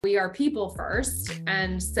We are people first.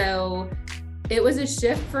 And so it was a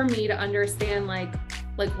shift for me to understand like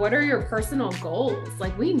what are your personal goals?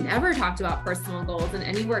 Like we never talked about personal goals in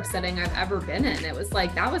any work setting I've ever been in. It was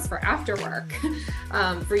like, that was for after work,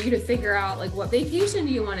 for you to figure out like what vacation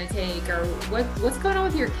do you want to take, or what's going on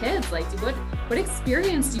with your kids? Like what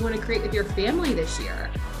experience do you want to create with your family this year?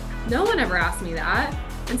 No one ever asked me that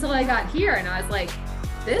until I got here. And I was like,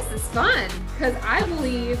 this is fun, because I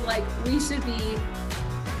believe like we should be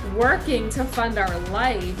working to fund our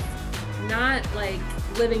life, not like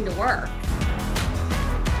living to work.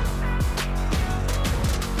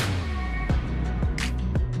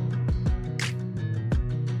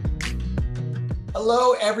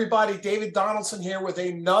 Hello, everybody. David Donaldson here with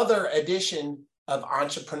another edition of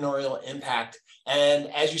Entrepreneurial Impact.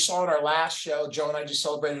 And as you saw in our last show, Joe and I just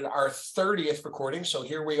celebrated our 30th recording. So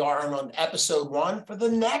here we are on episode 1 for the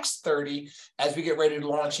next 30 as we get ready to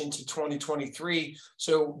launch into 2023.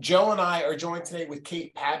 So Joe and I are joined today with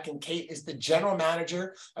Kate Papkin. Kate is the general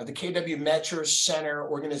manager of the KW Metro Center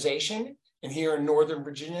organization and here in Northern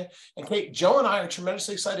Virginia. And Kate, Joe and I are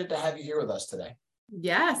tremendously excited to have you here with us today.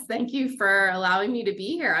 Yes, thank you for allowing me to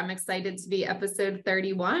be here. I'm excited to be episode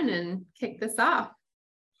 31 and kick this off.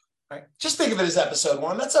 All right. Just think of it as episode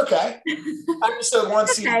 1. That's okay. Episode 1.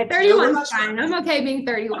 Okay, 31 is fine. I'm okay being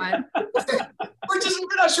 31.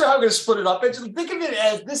 We're not sure how we're going to split it up. Just think of it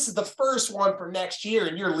as this is the first one for next year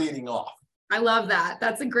and you're leading off. I love that.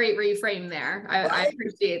 That's a great reframe there. I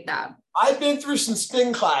appreciate that. I've been through some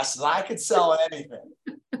spin classes. I could sell anything.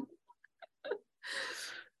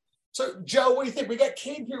 So, Joe, what do you think? We got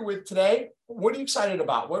Kate here with today. What are you excited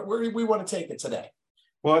about? Where do we want to take it today?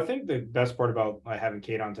 Well, I think the best part about having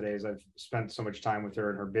Kate on today is I've spent so much time with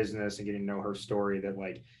her and her business and getting to know her story that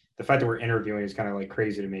like the fact that we're interviewing is kind of like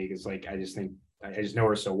crazy to me, because like I just know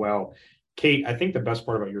her so well. Kate, I think the best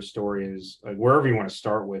part about your story is like wherever you want to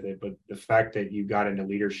start with it, but the fact that you got into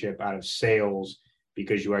leadership out of sales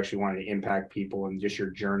because you actually wanted to impact people, and just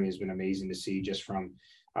your journey has been amazing to see, just from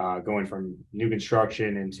going from new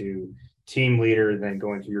construction into team leader, then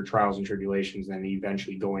going through your trials and tribulations, then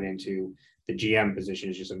eventually going into the GM position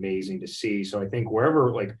is just amazing to see. So I think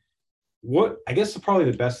wherever, like, what I guess probably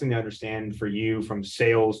the best thing to understand for you from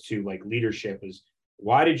sales to like leadership is,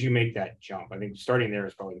 why did you make that jump? I think starting there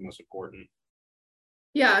is probably the most important.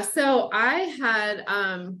 Yeah, so I had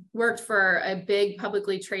worked for a big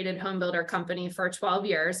publicly traded home builder company for 12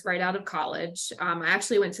 years right out of college. I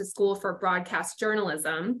actually went to school for broadcast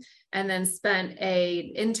journalism and then spent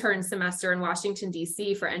an intern semester in Washington,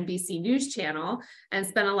 D.C. for NBC News Channel, and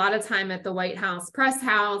spent a lot of time at the White House press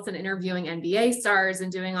house and interviewing NBA stars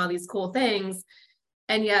and doing all these cool things.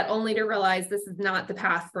 And yet only to realize this is not the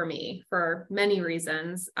path for me for many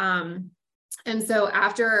reasons. And so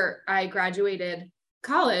after I graduated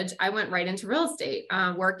college, I went right into real estate,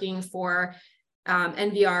 working for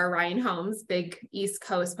NVR Ryan Homes, big East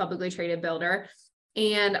Coast publicly traded builder.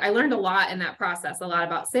 And I learned a lot in that process, a lot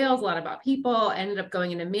about sales, a lot about people. I ended up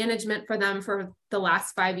going into management for them for the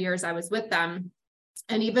last 5 years I was with them.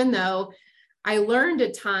 And even though I learned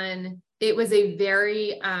a ton, it was a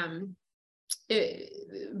very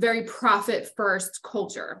profit first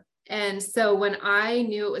culture. And so when I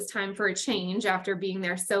knew it was time for a change after being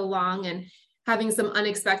there so long and having some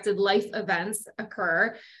unexpected life events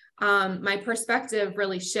occur, my perspective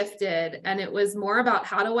really shifted. And it was more about,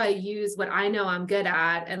 how do I use what I know I'm good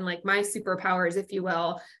at and like my superpowers, if you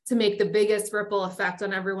will, to make the biggest ripple effect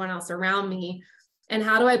on everyone else around me? And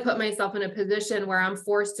how do I put myself in a position where I'm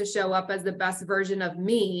forced to show up as the best version of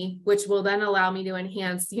me, which will then allow me to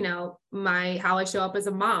enhance, how I show up as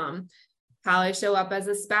a mom, how I show up as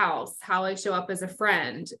a spouse, how I show up as a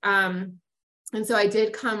friend. And so I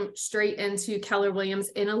did come straight into Keller Williams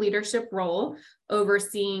in a leadership role,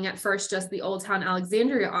 overseeing at first just the Old Town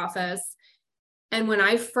Alexandria office. And when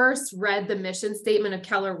I first read the mission statement of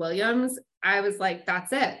Keller Williams, I was like,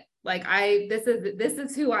 that's it. Like this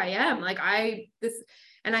is who I am.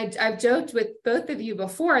 I've joked with both of you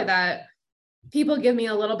before that people give me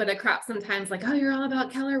a little bit of crap sometimes, like, oh, you're all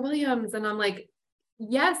about Keller Williams. And I'm like,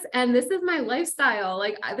 yes. And this is my lifestyle.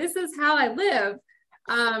 Like, this is how I live.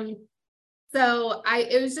 So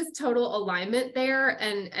it was just total alignment there.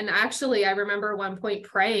 And actually, I remember one point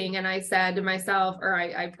praying, and I said to myself, or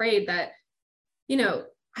I prayed that,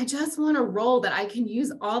 I just want a role that I can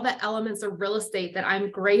use all the elements of real estate that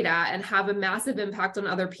I'm great at and have a massive impact on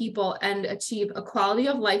other people and achieve a quality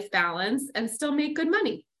of life balance and still make good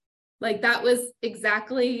money. Like, that was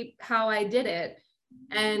exactly how I did it.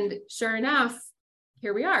 And sure enough,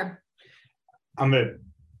 here we are. I'm going to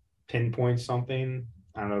pinpoint something.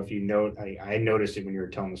 I don't know if you know, I noticed it when you were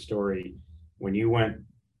telling the story. When you went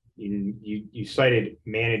you cited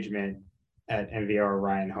management at MVR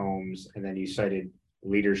Ryan Holmes, and then you cited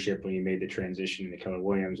leadership when you made the transition to Keller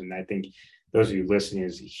Williams. And I think those of you listening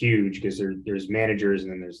is huge, because there's managers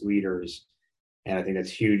and then there's leaders. And I think that's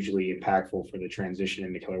hugely impactful for the transition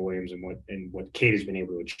into Keller Williams and what Kate has been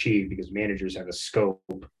able to achieve, because managers have a scope,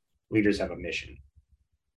 leaders have a mission.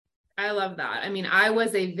 I love that. I mean, I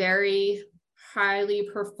was a very highly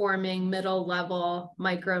performing middle level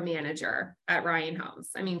micromanager at Ryan Holmes.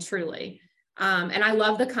 I mean, truly. And I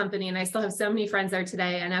love the company, and I still have so many friends there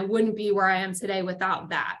today, and I wouldn't be where I am today without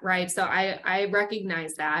that. Right. So I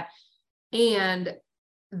recognize that. And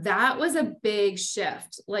that was a big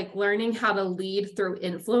shift, like learning how to lead through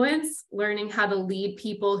influence, learning how to lead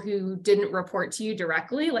people who didn't report to you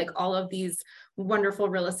directly, like all of these wonderful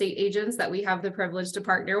real estate agents that we have the privilege to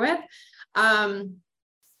partner with.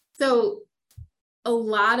 So a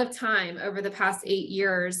lot of time over the past 8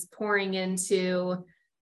 years pouring into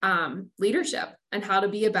leadership and how to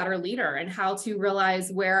be a better leader and how to realize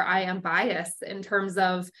where I am biased in terms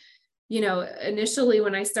of, initially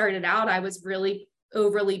when I started out, I was really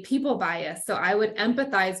overly people biased. So I would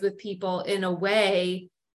empathize with people in a way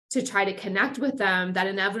to try to connect with them that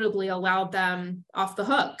inevitably allowed them off the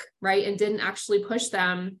hook, right? And didn't actually push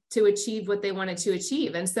them to achieve what they wanted to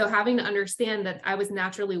achieve. And so having to understand that I was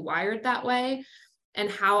naturally wired that way and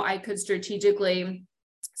how I could strategically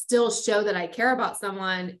still show that I care about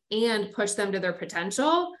someone and push them to their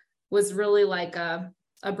potential was really like a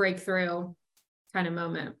breakthrough kind of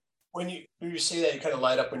moment. When you say that, you kind of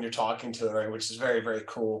light up when you're talking to it, right? Which is very, very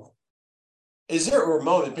cool. Is there a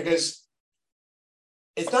moment, because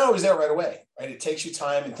it's not always there right away, right? It takes you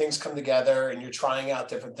time and things come together and you're trying out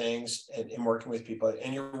different things and working with people.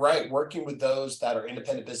 And you're right, working with those that are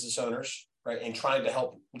independent business owners, right? And trying to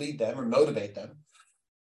help lead them or motivate them.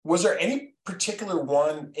 Was there any particular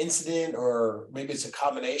one incident, or maybe it's a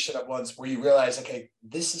combination of ones, where you realize, okay,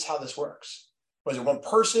 this is how this works? Was it one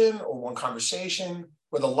person or one conversation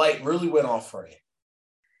where the light really went off for you?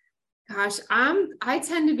 Gosh, I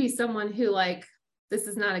tend to be someone who this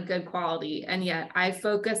is not a good quality. And yet I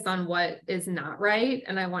focus on what is not right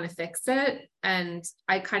and I want to fix it. And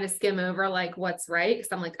I kind of skim over what's right,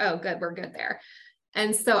 because I'm like, oh, good, we're good there.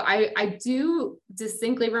 And so I do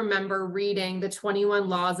distinctly remember reading the 21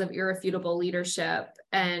 Laws of Irrefutable Leadership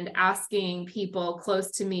and asking people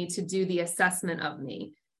close to me to do the assessment of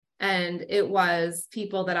me. And it was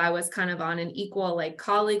people that I was kind of on an equal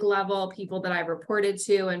colleague level, people that I reported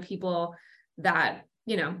to, and people that,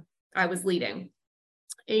 I was leading.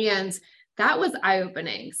 And that was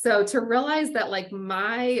eye-opening. So to realize that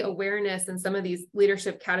my awareness in some of these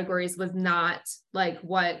leadership categories was not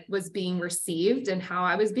what was being received and how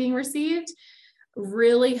I was being received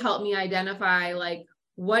really helped me identify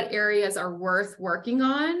what areas are worth working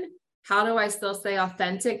on. How do I still stay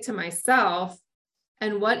authentic to myself?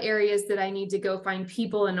 And what areas did I need to go find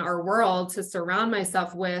people in our world to surround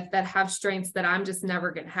myself with that have strengths that I'm just never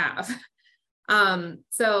going to have?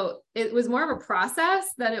 So it was more of a process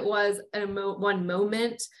than it was one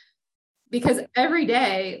moment, because every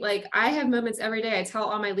day, I have moments every day. I tell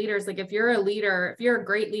all my leaders, if you're a leader, if you're a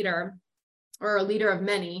great leader or a leader of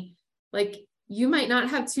many, you might not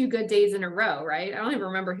have 2 good days in a row, right? I don't even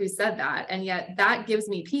remember who said that. And yet that gives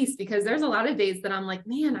me peace, because there's a lot of days that I'm like,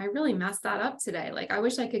 man, I really messed that up today. I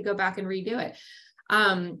wish I could go back and redo it.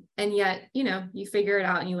 And yet, you figure it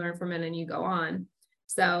out and you learn from it and you go on.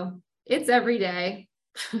 So it's every day.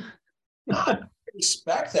 I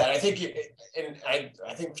respect that. I think,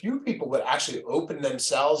 I think few people would actually open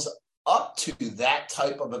themselves up to that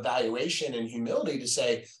type of evaluation and humility to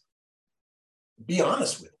say, be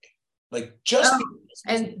honest with me.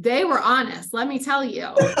 And they were honest, let me tell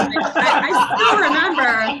you. I still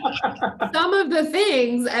remember some of the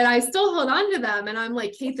things, and I still hold on to them. And I'm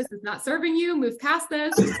like, Kate, this is not serving you. Move past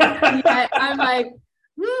this. And yet I'm like,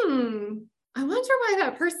 I wonder why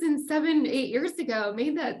that person 7-8 years ago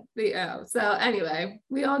made that video. So anyway,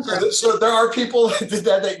 we all grow. So there are people that did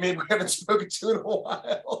that maybe we haven't spoken to in a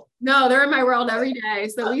while. No, they're in my world every day.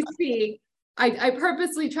 So we speak. I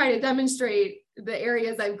purposely try to demonstrate the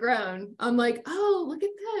areas I've grown. I'm like, oh, look at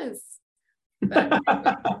this.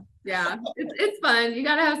 But, yeah, it's fun. You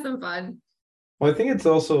got to have some fun. Well, I think it's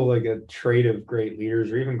also a trait of great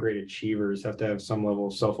leaders or even great achievers have to have some level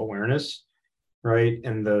of self-awareness, right?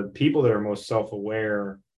 And the people that are most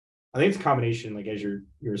self-aware, I think it's a combination, as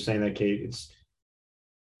you're saying that, Kate, it's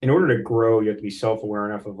in order to grow, you have to be self-aware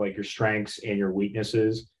enough of your strengths and your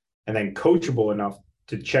weaknesses, and then coachable enough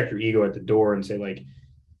to check your ego at the door and say,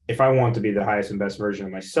 if I want to be the highest and best version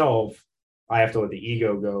of myself, I have to let the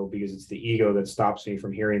ego go, because it's the ego that stops me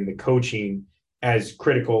from hearing the coaching as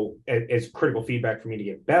critical feedback for me to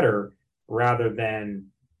get better, rather than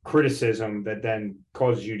criticism that then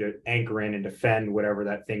causes you to anchor in and defend whatever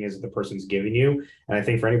that thing is that the person's giving you. And I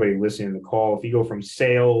think for anybody listening to the call, if you go from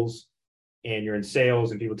sales and you're in sales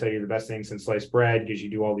and people tell you the best thing since sliced bread because you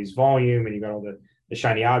do all these volume and you got all the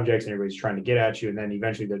shiny objects and everybody's trying to get at you, and then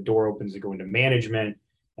eventually the door opens to go into management,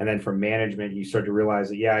 and then from management you start to realize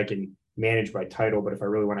that, yeah, I can manage by title, but if I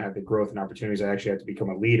really want to have the growth and opportunities, I actually have to become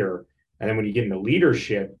a leader. And then when you get into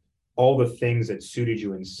leadership, all the things that suited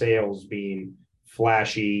you in sales, being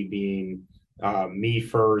flashy, being me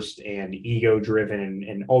first and ego driven,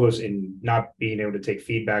 and all those, and not being able to take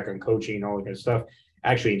feedback on coaching and all that kind of stuff,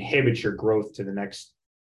 actually inhibits your growth to the next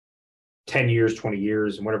 10 years, 20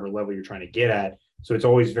 years, and whatever level you're trying to get at. So it's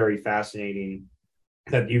always very fascinating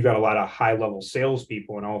that you've got a lot of high level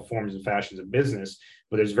salespeople in all forms and fashions of business,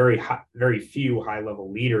 but there's very few high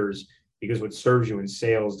level leaders, because what serves you in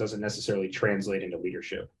sales doesn't necessarily translate into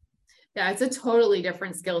leadership. Yeah, it's a totally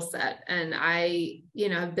different skill set. And I,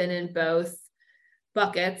 have been in both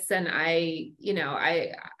buckets, and I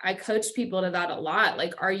coach people to that a lot.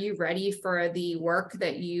 Like, are you ready for the work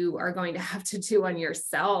that you are going to have to do on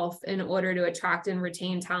yourself in order to attract and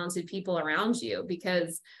retain talented people around you?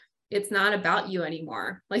 Because it's not about you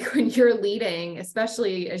anymore. Like, when you're leading,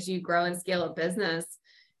 especially as you grow and scale a business,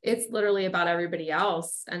 it's literally about everybody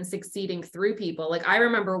else and succeeding through people. Like, I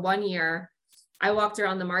remember one year I walked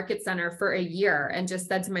around the market center for a year and just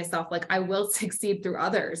said to myself, like, I will succeed through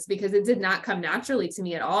others, because it did not come naturally to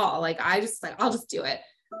me at all. Like, I'll just do it.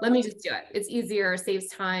 Let me just do it. It's easier, saves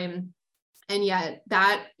time. And yet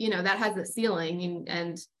that, that has a ceiling.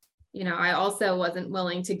 And I also wasn't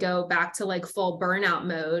willing to go back to like full burnout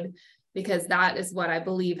mode, because that is what I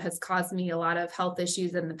believe has caused me a lot of health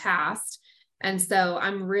issues in the past. And so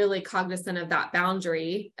I'm really cognizant of that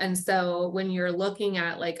boundary. And so when you're looking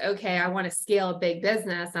at like, okay, I want to scale a big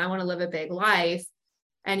business and I want to live a big life,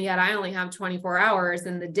 and yet I only have 24 hours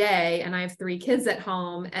in the day and I have 3 kids at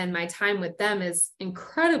home and my time with them is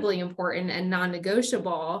incredibly important and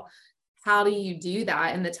non-negotiable. How do you do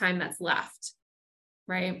that in the time that's left?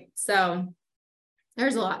 Right. So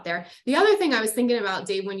there's a lot there. The other thing I was thinking about,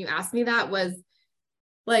 Dave, when you asked me that, was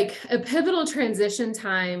like a pivotal transition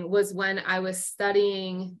time was when I was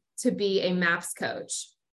studying to be a MAPS coach.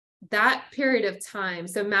 That period of time.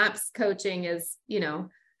 So MAPS coaching is,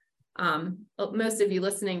 most of you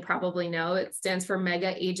listening probably know, it stands for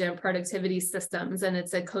Mega Agent Productivity Systems. And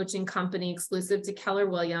it's a coaching company exclusive to Keller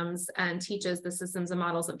Williams and teaches the systems and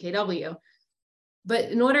models of KW.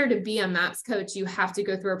 But in order to be a MAPS coach, you have to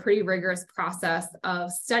go through a pretty rigorous process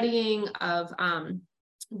of studying, of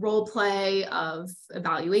role play, of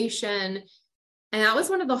evaluation. And that was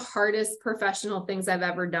one of the hardest professional things I've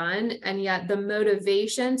ever done. And yet the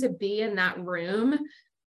motivation to be in that room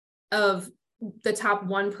of the top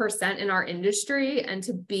 1% in our industry and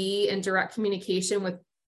to be in direct communication with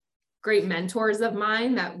great mentors of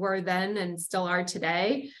mine that were then and still are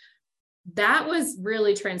today, that was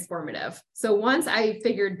really transformative. So once I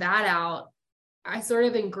figured that out, I sort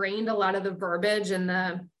of ingrained a lot of the verbiage and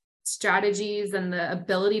the strategies and the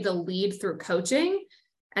ability to lead through coaching.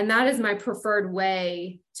 And that is my preferred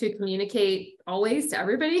way to communicate always to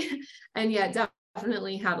everybody, and yet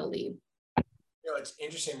definitely how to lead. It's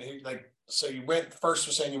interesting to hear, like, so you went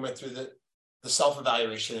through the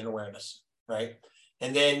self-evaluation and awareness, right?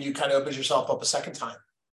 And then you kind of opened yourself up a second time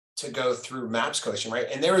to go through MAPS coaching, right?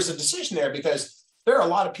 And there was a decision there, because there are a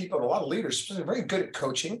lot of people and a lot of leaders who are very good at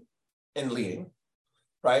coaching and leading,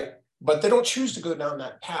 right? But they don't choose to go down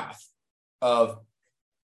that path of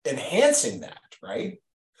enhancing that, right?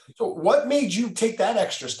 So what made you take that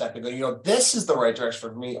extra step and go, this is the right direction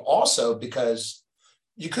for me also? Because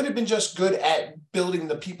you could have been just good at building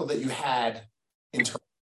the people that you had internally.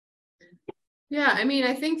 Yeah. I mean,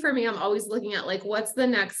 I think for me, I'm always looking at like, what's the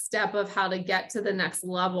next step of how to get to the next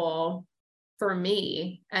level for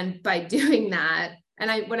me? And by doing that,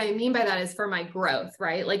 and what I mean by that is for my growth,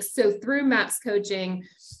 right? Like, so through MAPS coaching,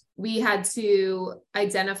 we had to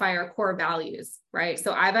identify our core values, right?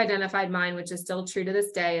 So I've identified mine, which is still true to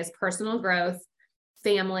this day, as personal growth,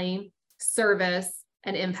 family, service,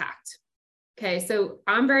 and impact. Okay. So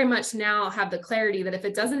I'm very much now have the clarity that if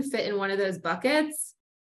it doesn't fit in one of those buckets,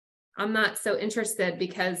 I'm not so interested,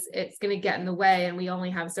 because it's going to get in the way and we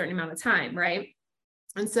only have a certain amount of time. Right.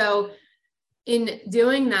 And so in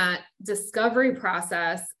doing that discovery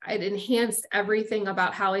process, it enhanced everything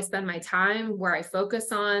about how I spend my time, where I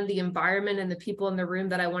focus on, the environment and the people in the room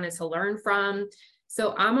that I wanted to learn from.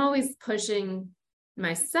 So I'm always pushing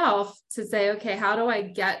myself to say, okay, how do I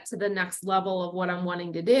get to the next level of what I'm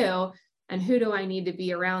wanting to do? And who do I need to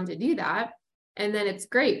be around to do that? And then it's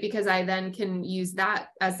great because I then can use that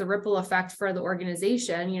as the ripple effect for the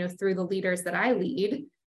organization, through the leaders that I lead.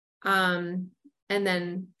 And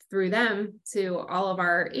then through them to all of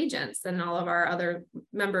our agents and all of our other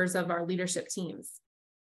members of our leadership teams.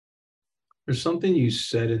 There's something you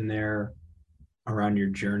said in there around your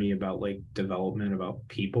journey about like development, about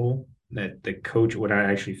people, that the coach, what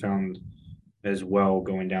I actually found as well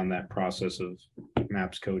going down that process of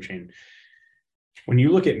MAPS coaching, when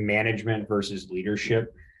you look at management versus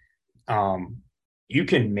leadership, you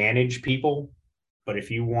can manage people, but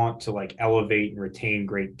if you want to like elevate and retain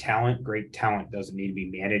great talent doesn't need to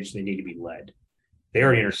be managed. They need to be led. They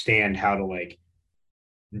already understand how to like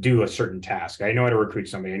do a certain task. I know how to recruit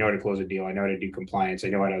somebody. I know how to close a deal. I know how to do compliance. I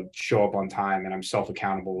know how to show up on time, and I'm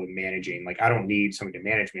self-accountable in managing. Like, I don't need somebody to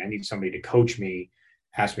manage me. I need somebody to coach me,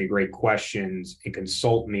 ask me great questions, and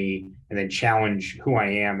consult me, and then challenge who I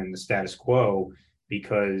am in the status quo,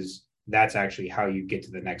 because that's actually how you get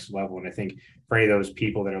to the next level. And I think for any of those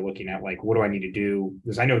people that are looking at like, what do I need to do?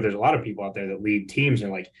 Because I know there's a lot of people out there that lead teams and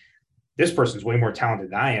are like, this person's way more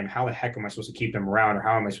talented than I am. How the heck am I supposed to keep them around, or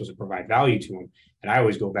how am I supposed to provide value to them? And I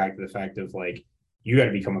always go back to the fact of like, you got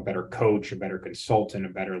to become a better coach, a better consultant, a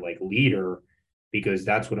better like leader, because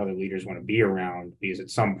that's what other leaders want to be around, because at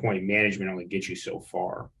some point management only gets you so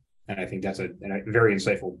far. And I think that's a very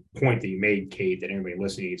insightful point that you made, Kate, that anybody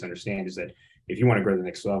listening needs to understand, is that if you want to grow to the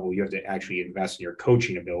next level, you have to actually invest in your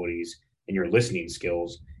coaching abilities and your listening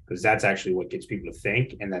skills, because that's actually what gets people to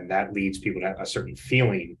think. And then that leads people to have a certain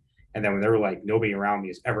feeling. And then when they're like, nobody around me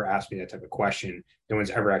has ever asked me that type of question, no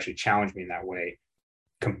one's ever actually challenged me in that way.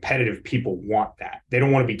 Competitive people want that. They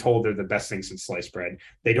don't want to be told they're the best thing since sliced bread.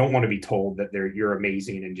 They don't want to be told that you're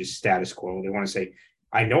amazing and just status quo. They want to say,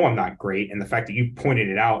 I know I'm not great. And the fact that you pointed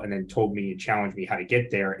it out and then told me and challenged me how to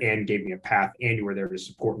get there and gave me a path, and you were there to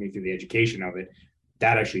support me through the education of it,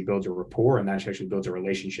 that actually builds a rapport, and that actually builds a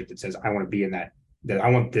relationship that says, I want to be in that I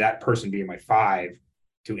want that person to be in my 5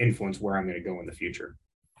 to influence where I'm going to go in the future.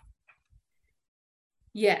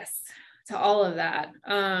 Yes, to all of that.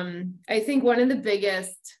 I think one of the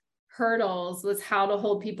biggest hurdles was how to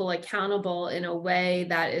hold people accountable in a way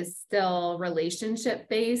that is still relationship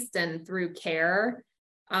based and through care.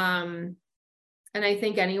 And I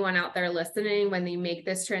think anyone out there listening, when they make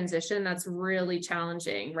this transition, that's really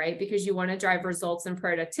challenging, right? Because you want to drive results and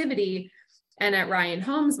productivity. And at Ryan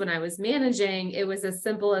Homes, when I was managing, it was as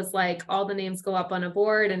simple as like, all the names go up on a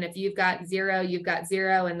board, and if you've got 0, you've got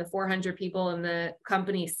 0, and the 400 people in the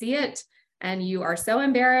company see it, and you are so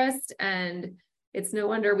embarrassed. And it's no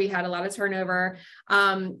wonder we had a lot of turnover.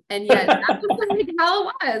 And yet that was like how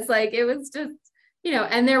it was. Like, it was just,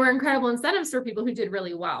 and there were incredible incentives for people who did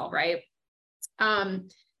really well, right?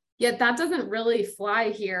 Yet that doesn't really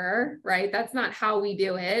fly here, right? That's not how we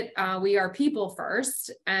do it. We are people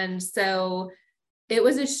first. And so it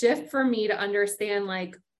was a shift for me to understand,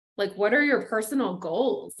 like, what are your personal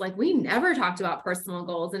goals? Like, we never talked about personal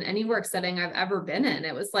goals in any work setting I've ever been in.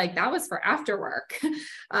 It was like, that was for after work,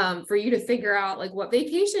 for you to figure out like, what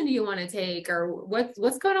vacation do you want to take, or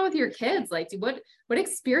what's going on with your kids? Like, what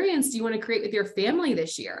experience do you want to create with your family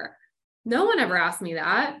this year? No one ever asked me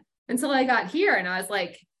that until I got here. And I was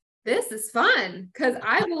like, this is fun, because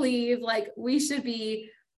I believe like we should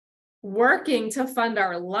be working to fund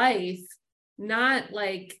our life, not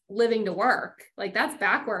like living to work. Like, that's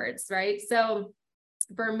backwards, right? So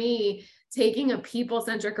for me, taking a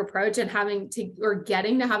people-centric approach and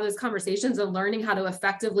getting to have those conversations and learning how to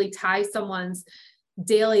effectively tie someone's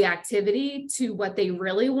daily activity to what they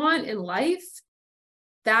really want in life,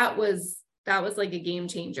 that was like a game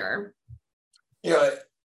changer.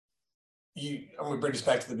 I'm going to bring us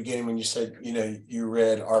back to the beginning when you said, you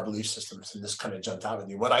read Our Belief Systems, and this kind of jumped out with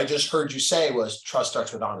you. What I just heard you say was trust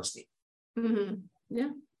starts with honesty. Mm-hmm.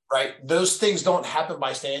 Yeah. Right. Those things don't happen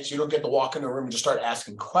by chance. You don't get to walk in the room and just start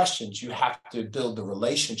asking questions. You have to build the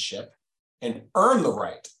relationship and earn the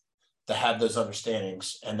right to have those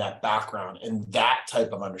understandings and that background and that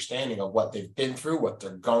type of understanding of what they've been through, what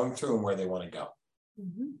they're going through, and where they want to go.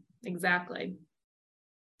 Mm-hmm. Exactly.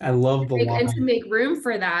 I love the line. And to make room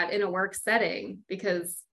for that in a work setting,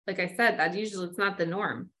 because like I said, that usually it's not the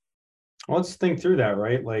norm. Well, let's think through that,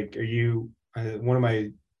 right? Like,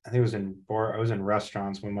 I think I was in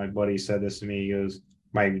restaurants when my buddy said this to me. He goes,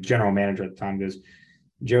 my general manager at the time goes,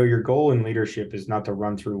 Joe, your goal in leadership is not to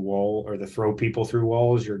run through wall or to throw people through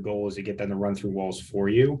walls. Your goal is to get them to run through walls for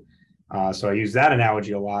you. So I use that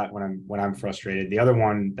analogy a lot when I'm frustrated. The other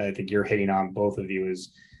one that I think you're hitting on, both of you,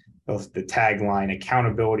 is the tagline: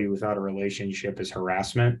 accountability without a relationship is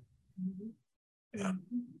harassment. Yeah.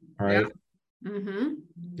 All right. Mm-hmm.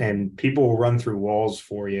 And people will run through walls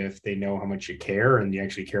for you if they know how much you care and you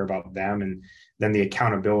actually care about them. And then the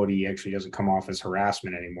accountability actually doesn't come off as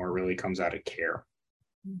harassment anymore. It really comes out of care.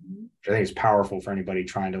 Mm-hmm. Which I think is powerful for anybody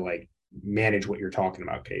trying to like manage what you're talking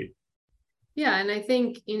about, Kate. Yeah. And I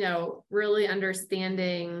think, really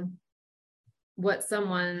understanding what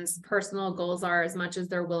someone's personal goals are as much as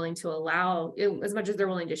they're willing to allow, as much as they're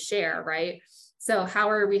willing to share, right? So how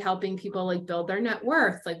are we helping people like build their net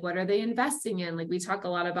worth? Like, what are they investing in? Like, we talk a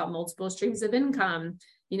lot about multiple streams of income.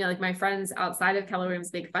 Like my friends outside of Keller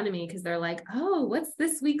Williams make fun of me because they're like, oh, what's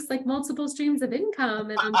this week's like multiple streams of income?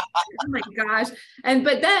 And I'm like, oh my gosh.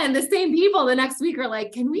 But then the same people the next week are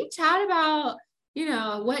like, can we chat about,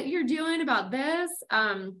 what you're doing about this?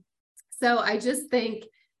 So I just think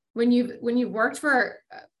when you've worked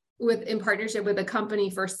in partnership with a company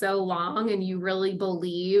for so long and you really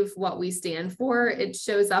believe what we stand for, it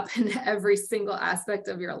shows up in every single aspect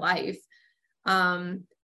of your life. And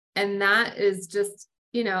that is just,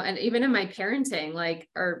 and even in my parenting, like,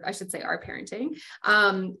 or I should say our parenting,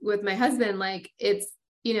 with my husband, like it's,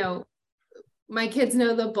 my kids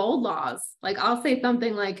know the bold laws. Like I'll say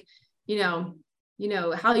something like,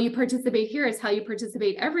 how you participate here is how you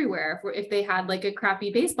participate everywhere. If they had like a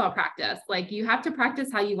crappy baseball practice, like you have to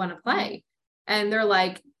practice how you want to play. And they're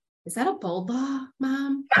like, is that a bold law,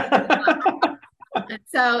 Mom?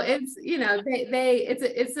 So it's,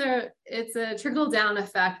 it's a trickle down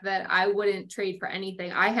effect that I wouldn't trade for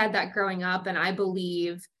anything. I had that growing up, and I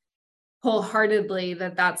believe wholeheartedly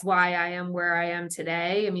that that's why I am where I am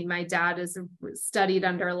today. I mean, my dad is studied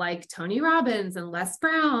under like Tony Robbins and Les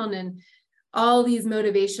Brown and all these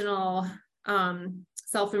motivational,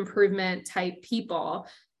 self-improvement type people.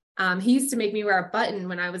 He used to make me wear a button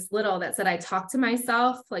when I was little that said, I talk to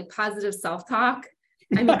myself, like positive self-talk.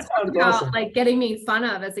 I mean, talk about awesome. Like getting made fun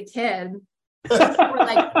of as a kid. Or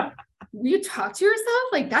like, you talk to yourself?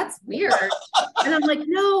 Like, that's weird. And I'm like,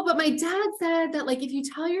 no, but my dad said that like, if you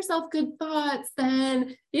tell yourself good thoughts,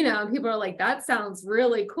 then, people are like, that sounds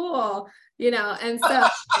really cool, and so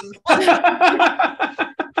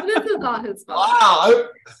this is all his fault. Wow.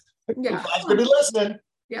 Yeah. Dad's gonna be listening.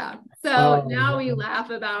 Yeah. So now we laugh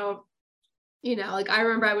about, like I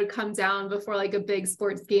remember I would come down before like a big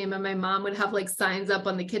sports game and my mom would have like signs up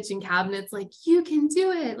on the kitchen cabinets, like, you can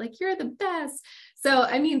do it. Like, you're the best. So,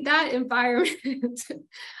 I mean, that environment,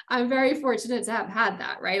 I'm very fortunate to have had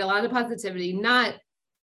that, right? A lot of positivity, not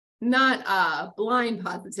blind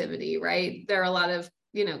positivity, right? There are a lot of,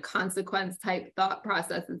 consequence type thought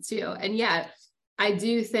processes too. And yet I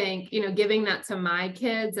do think, giving that to my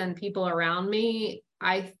kids and people around me,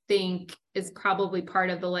 I think is probably part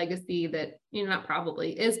of the legacy that, not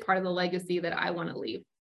probably, is part of the legacy that I want to leave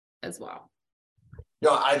as well.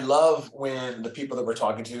 I love when the people that we're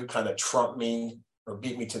talking to kind of trump me or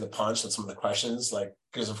beat me to the punch on some of the questions, like,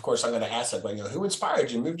 because of course I'm going to ask that, like, who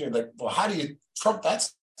inspired you, moved you? Like, well, how do you trump that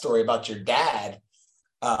story about your dad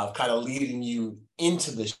kind of leading you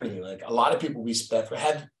into this journey? Like a lot of people we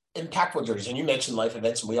have impactful journeys, and you mentioned life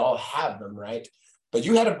events, and we all have them, right? But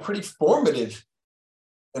you had a pretty formative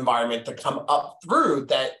environment to come up through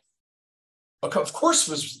that, of course,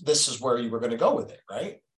 this is where you were going to go with it,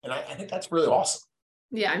 right? And I think that's really awesome.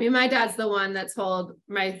 Yeah, I mean, my dad's the one that told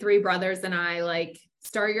my three brothers and I, like,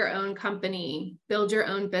 start your own company, build your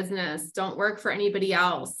own business, don't work for anybody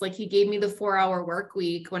else. Like, he gave me the 4-hour work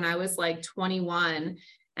week when I was like 21.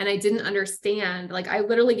 And I didn't understand. Like, I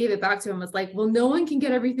literally gave it back to him, was like, well, no one can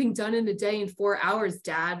get everything done in a day in 4 hours,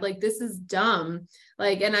 Dad. Like, this is dumb.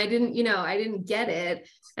 Like, and I didn't get it.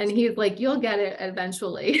 And he's like, you'll get it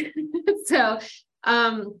eventually. So,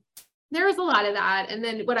 there was a lot of that. And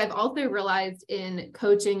then what I've also realized in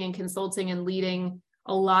coaching and consulting and leading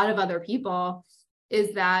a lot of other people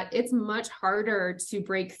is that it's much harder to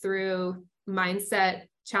break through mindset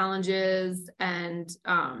challenges and,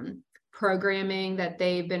 programming that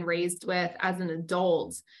they've been raised with as an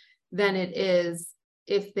adult than it is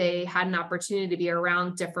if they had an opportunity to be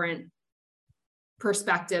around different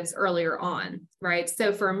perspectives earlier on, right?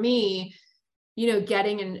 So for me,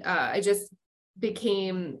 I just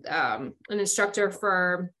became an instructor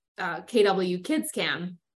for KW Kids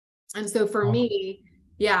Camp. And so for me,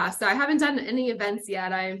 so I haven't done any events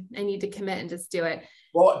yet. I need to commit and just do it.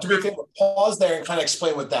 Well, do we think we'll pause there and kind of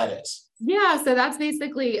explain what that is? Yeah, so that's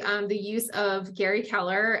basically the use of Gary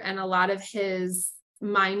Keller and a lot of his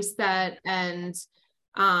mindset and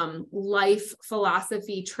life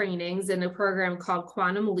philosophy trainings in a program called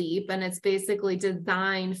Quantum Leap. And it's basically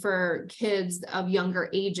designed for kids of younger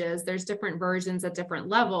ages. There's different versions at different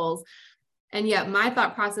levels. And yet my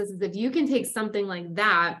thought process is, if you can take something like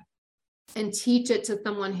that and teach it to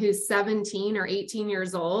someone who's 17 or 18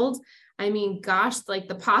 years old, I mean, gosh, like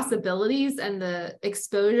the possibilities and the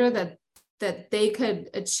exposure that they could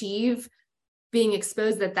achieve being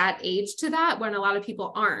exposed at that age to that, when a lot of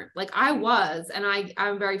people aren't. Like I was, and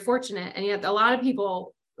I'm very fortunate, and yet a lot of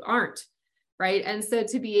people aren't, right? And so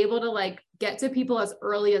to be able to like get to people as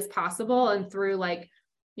early as possible, and through like,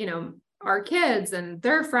 you know, our kids and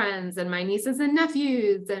their friends and my nieces and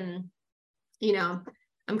nephews, and, you know,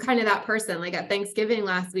 I'm kind of that person. Like at Thanksgiving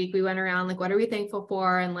last week, we went around like, what are we thankful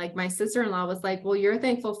for? And like my sister-in-law was like, well, you're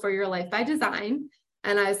thankful for your life by design.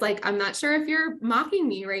 And I was like, I'm not sure if you're mocking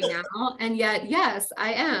me right now. And yet, yes,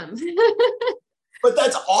 I am. But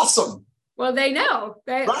that's awesome. Well, they know.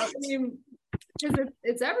 Right. I mean, because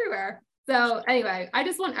it's everywhere. So anyway, I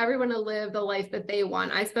just want everyone to live the life that they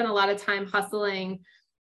want. I spent a lot of time hustling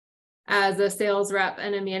as a sales rep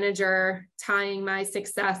and a manager, tying my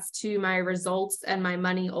success to my results and my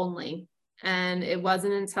money only. And it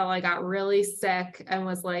wasn't until I got really sick and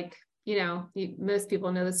was like, you know, most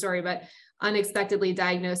people know the story, but unexpectedly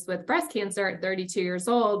diagnosed with breast cancer at 32 years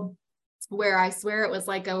old, where I swear it was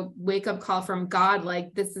like a wake-up call from God,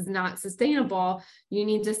 like, this is not sustainable. You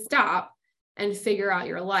need to stop and figure out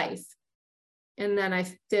your life. And then I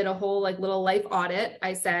did a whole like little life audit,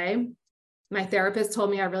 I say. My therapist told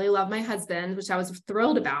me I really love my husband, which I was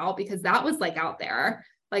thrilled about, because that was like out there.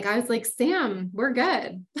 Like, I was like, Sam, we're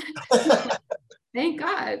good. Thank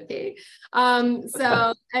God. Okay.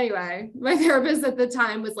 So anyway, my therapist at the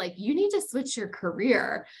time was like, you need to switch your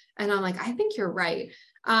career. And I'm like, I think you're right.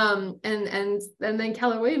 And then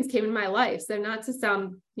Keller Williams came in my life. So not to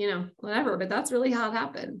sound, you know, whatever, but that's really how it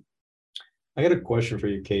happened. I got a question for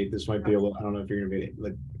you, Kate. This might be a little, I don't know if you're going to be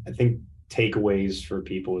like, I think takeaways for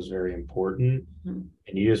people is very important. Mm-hmm.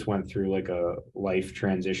 And you just went through like a life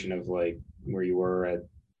transition of like where you were at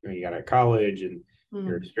when you got out of college, and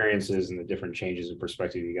your experiences and the different changes in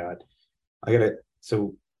perspective you got.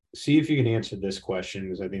 So see if you can answer this question,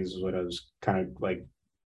 because I think this is what I was kind of like.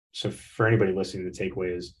 So for anybody listening, the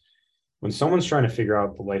takeaway is, when someone's trying to figure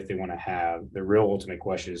out the life they want to have, the real ultimate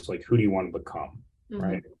question is like, who do you want to become? Mm-hmm.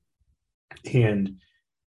 Right. And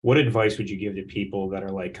what advice would you give to people that are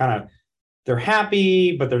like, kind of, they're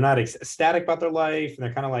happy, but they're not ecstatic about their life, and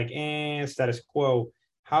they're kind of like, status quo.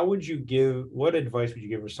 What advice would you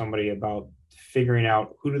give for somebody about figuring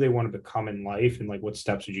out who do they want to become in life, and like what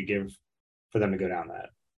steps would you give for them to go down that?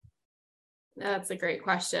 That's a great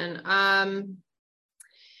question. I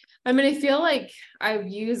mean, I feel like I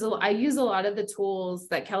use a lot of the tools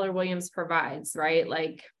that Keller Williams provides, right?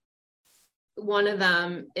 Like, one of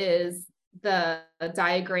them is the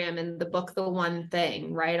diagram in the book, The One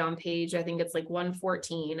Thing, right? On page, I think it's like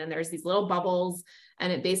 114. And there's these little bubbles,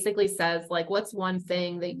 and it basically says like, what's one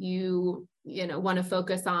thing that you want to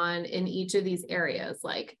focus on in each of these areas,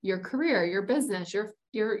 like your career, your business,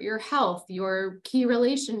 your health, your key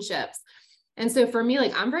relationships. And so for me,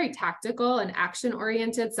 like, I'm very tactical and action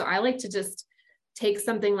oriented. So I like to just take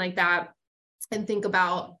something like that and think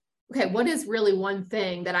about, okay, what is really one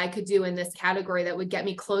thing that I could do in this category that would get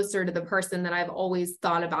me closer to the person that I've always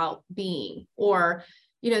thought about being? Or,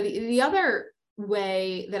 the other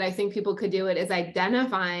way that I think people could do it is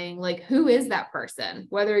identifying like, who is that person,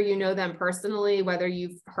 whether you know them personally, whether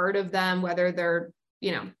you've heard of them, whether they're,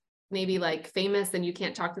 maybe like famous and you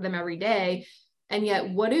can't talk to them every day. And yet,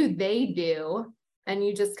 what do they do? And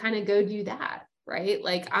you just kind of go do that, right?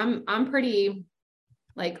 Like, I'm pretty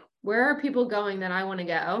like, where are people going that I want to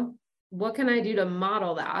go? What can I do to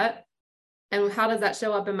model that? And how does that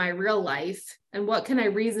show up in my real life? And what can I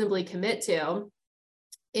reasonably commit to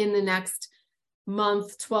in the next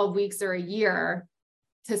month, 12 weeks, or a year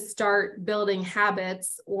to start building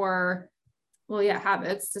habits,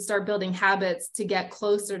 habits, to start building habits to get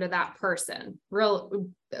closer to that person,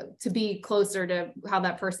 to be closer to how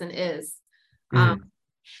that person is. Yeah.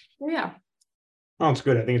 Oh, it's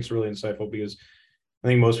good. I think it's really insightful, because I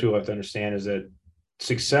think most people have to understand is that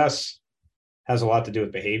success has a lot to do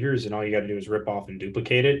with behaviors, and all you got to do is rip off and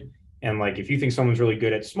duplicate it. And like, if you think someone's really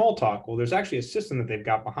good at small talk, well, there's actually a system that they've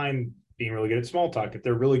got behind being really good at small talk. If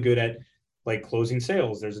they're really good at like closing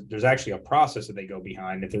sales, there's actually a process that they go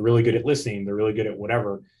behind. If they're really good at listening, they're really good at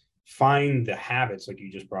whatever. Find the habits like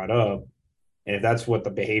you just brought up. And if that's what the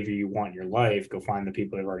behavior you want in your life, go find the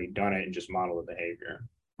people that have already done it and just model the behavior.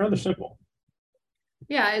 Rather simple.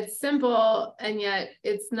 Yeah, it's simple, and yet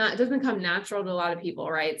it doesn't come natural to a lot of people,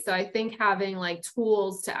 right? So I think having like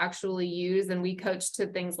tools to actually use, and we coach to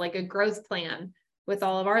things like a growth plan with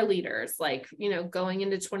all of our leaders, like, going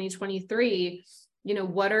into 2023,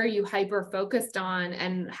 what are you hyper focused on,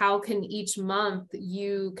 and how can each month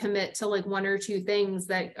you commit to like one or two things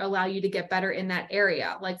that allow you to get better in that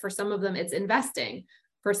area? Like for some of them, it's investing.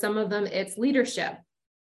 For some of them, it's leadership.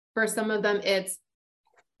 For some of them, it's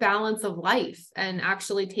balance of life and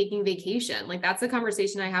actually taking vacation. Like that's a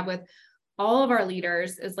conversation I have with all of our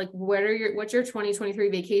leaders, is like, what's your 2023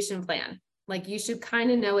 vacation plan? Like you should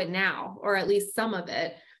kind of know it now, or at least some of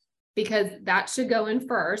it, because that should go in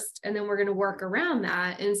first. And then we're going to work around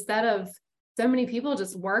that, instead of so many people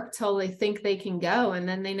just work till they think they can go and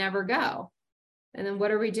then they never go. And then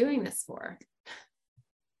what are we doing this for?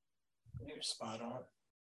 You're spot on.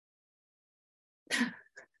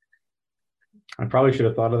 I probably should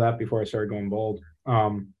have thought of that before I started going bold.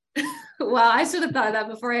 Well, I should have thought of that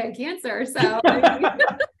before I had cancer. So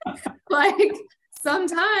like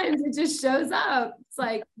sometimes it just shows up. It's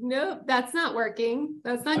like, nope, that's not working.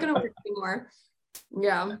 That's not going to work anymore.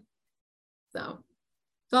 Yeah. So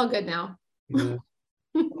it's all good now. Yeah.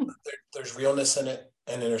 There's realness in it,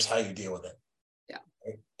 and then there's how you deal with it. Yeah.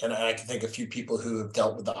 And I can think of a few people who have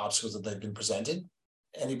dealt with the obstacles that they've been presented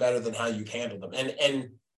any better than how you've handled them. And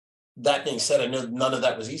that being said, I know none of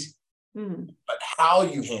that was easy, but how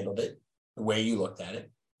you handled it, the way you looked at it,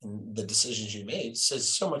 and the decisions you made says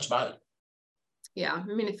so much about you. Yeah.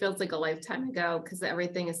 I mean, it feels like a lifetime ago because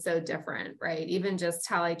everything is so different, right? Even just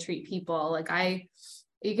how I treat people. Like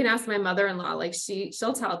you can ask my mother-in-law, like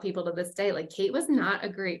she'll tell people to this day, like Kate was not a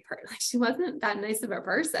great person. Like she wasn't that nice of a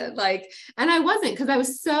person. Like, and I wasn't, because I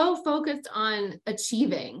was so focused on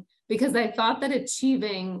achieving, because I thought that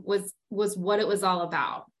achieving was what it was all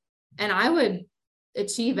about. And I would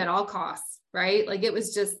achieve at all costs, right? Like it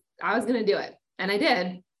was just, I was going to do it. And I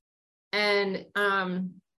did. And,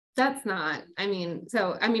 that's not,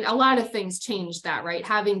 a lot of things changed that, right?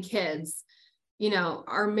 Having kids,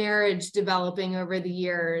 our marriage developing over the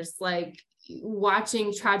years, like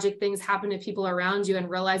watching tragic things happen to people around you and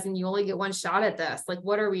realizing you only get one shot at this. Like,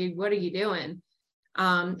 what are you doing?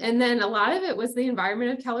 And then a lot of it was the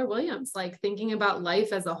environment of Keller Williams, like thinking about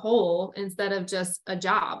life as a whole instead of just a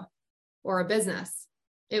job or a business.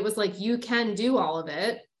 It was like, you can do all of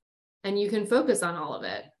it and you can focus on all of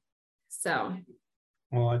it. So.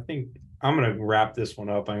 Well, I think I'm going to wrap this one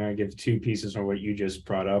up. I'm going to give two pieces on what you just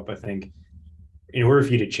brought up. I think in order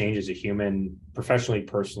for you to change as a human, professionally,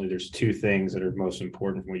 personally, there's two things that are most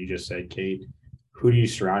important from what you just said, Kate. Who do you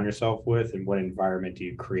surround yourself with, and what environment do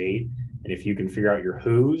you create? And if you can figure out your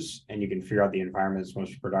who's, and you can figure out the environment that's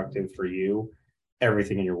most productive for you,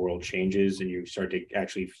 everything in your world changes, and you start to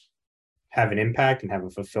actually have an impact and have a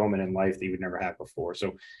fulfillment in life that you would never have before.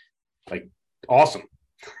 So like, awesome.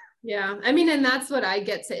 Yeah. And that's what I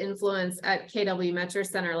get to influence at KW Metro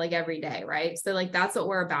Center, like every day. Right. So like, that's what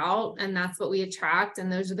we're about, and that's what we attract.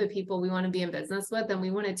 And those are the people we want to be in business with. And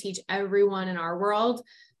we want to teach everyone in our world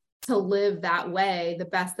to live that way, the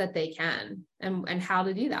best that they can, and how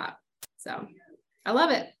to do that. So I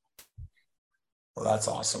love it. Well, that's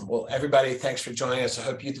awesome. Well, everybody, thanks for joining us. I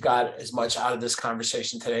hope you got as much out of this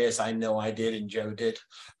conversation today as I know I did and Joe did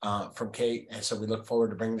from Kate. And so we look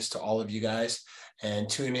forward to bringing this to all of you guys, and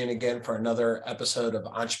tune in again for another episode of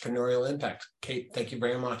Entrepreneurial Impact. Kate, thank you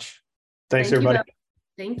very much. Thanks, everybody.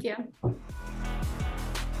 Thank you.